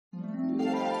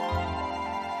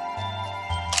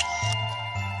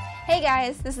Hey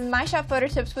guys, this is My Shot Photo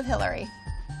Tips with Hilary.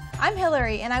 I'm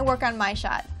Hilary and I work on My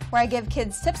Shot, where I give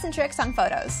kids tips and tricks on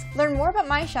photos. Learn more about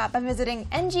My Shot by visiting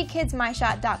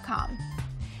ngkidsmyshot.com.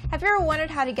 Have you ever wondered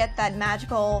how to get that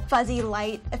magical fuzzy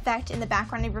light effect in the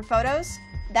background of your photos?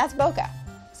 That's bokeh.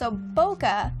 So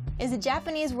bokeh is a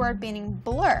Japanese word meaning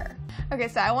blur. Okay,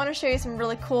 so I want to show you some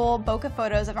really cool bokeh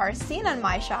photos I've already seen on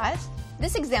My Shot.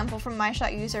 This example from My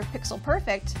Shot user Pixel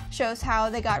Perfect shows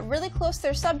how they got really close to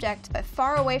their subject but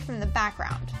far away from the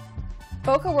background.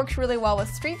 Bokeh works really well with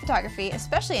street photography,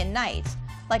 especially at night,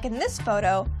 like in this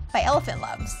photo by Elephant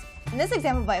Loves. In this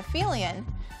example by Aphelion,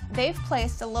 they've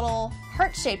placed a little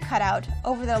heart-shaped cutout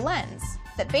over their lens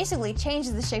that basically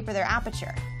changes the shape of their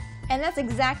aperture. And that's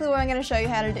exactly what I'm going to show you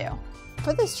how to do.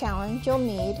 For this challenge, you'll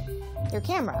need your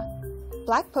camera,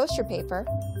 black poster paper,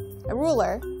 a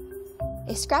ruler,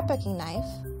 a scrapbooking knife,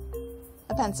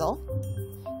 a pencil,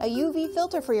 a UV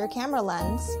filter for your camera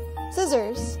lens,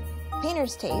 scissors,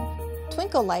 painter's tape,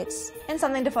 twinkle lights, and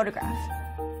something to photograph.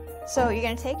 So you're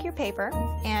going to take your paper,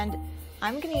 and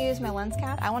I'm going to use my lens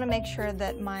cap. I want to make sure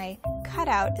that my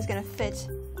cutout is going to fit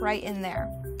right in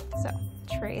there. So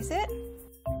trace it,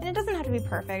 and it doesn't have to be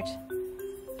perfect,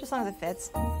 just as long as it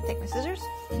fits. Take my scissors,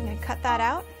 I'm going to cut that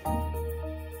out.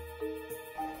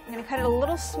 I'm going to cut it a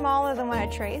little smaller than what I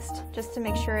traced, just to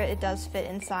make sure it does fit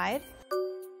inside.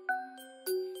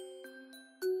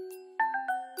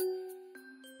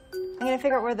 I'm going to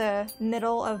figure out where the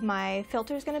middle of my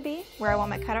filter is going to be, where I want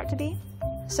my cutout to be.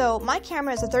 So my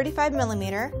camera is a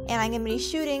 35mm, and I'm going to be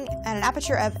shooting at an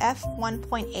aperture of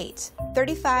f1.8.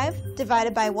 35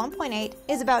 divided by 1.8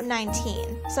 is about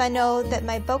 19. So I know that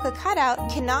my bokeh cutout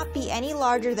cannot be any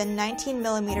larger than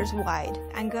 19mm wide.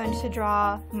 I'm going to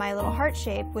draw my little heart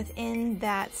shape within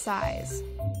that size.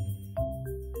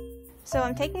 So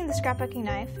I'm taking the scrapbooking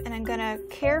knife and I'm going to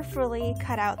carefully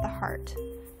cut out the heart.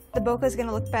 The bokeh is going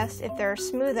to look best if there are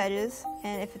smooth edges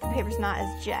and if the paper's not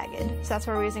as jagged. So that's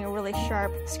why we're using a really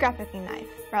sharp scrapbooking knife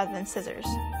rather than scissors.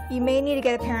 You may need to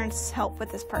get a parent's help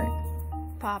with this part.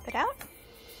 Pop it out.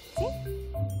 See?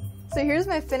 So here's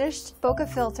my finished bokeh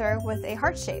filter with a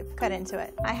heart shape cut into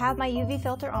it. I have my UV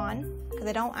filter on because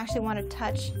I don't actually want to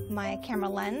touch my camera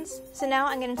lens. So now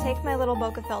I'm going to take my little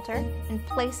bokeh filter and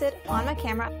place it on my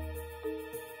camera.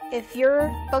 If your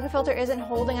bokeh filter isn't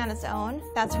holding on its own,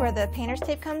 that's where the painter's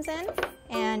tape comes in,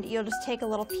 and you'll just take a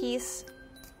little piece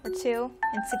or two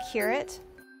and secure it.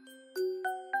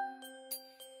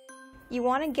 You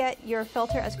want to get your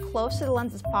filter as close to the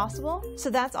lens as possible, so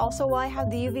that's also why I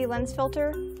have the UV lens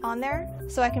filter on there,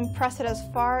 so I can press it as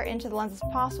far into the lens as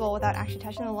possible without actually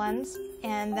touching the lens,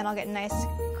 and then I'll get nice,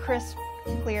 crisp,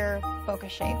 clear bokeh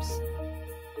shapes.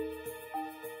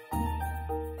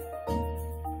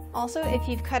 Also, if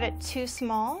you've cut it too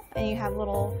small and you have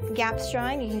little gaps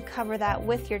showing, you can cover that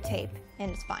with your tape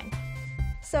and it's fine.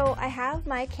 So I have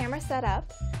my camera set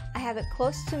up. I have it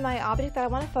close to my object that I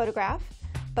want to photograph,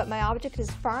 but my object is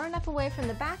far enough away from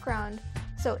the background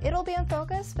so it'll be in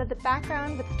focus, but the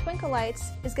background with the twinkle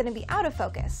lights is going to be out of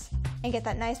focus and get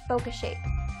that nice bokeh shape.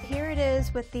 Here it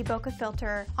is with the bokeh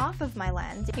filter off of my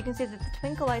lens. You can see that the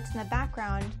twinkle lights in the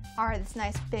background are this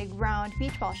nice big round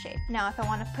beach ball shape. Now if I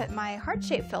want to put my heart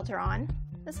shape filter on,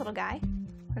 this little guy,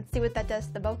 let's see what that does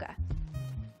to the bokeh.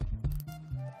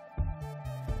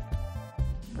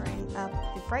 Bring up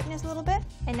the brightness a little bit,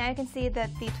 and now you can see that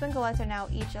the twinkle lights are now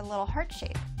each a little heart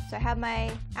shape. So I have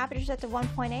my aperture set to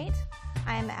 1.8.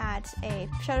 I'm at a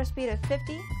shutter speed of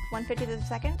 50, 1/50th of a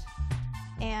second.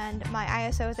 And my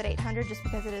ISO is at 800 just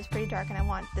because it is pretty dark and I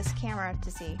want this camera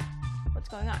to see what's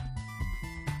going on.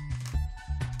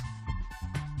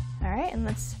 Alright, and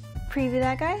let's preview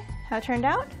that guy, how it turned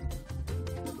out.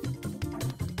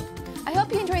 I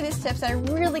hope you enjoyed these tips. I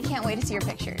really can't wait to see your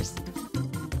pictures.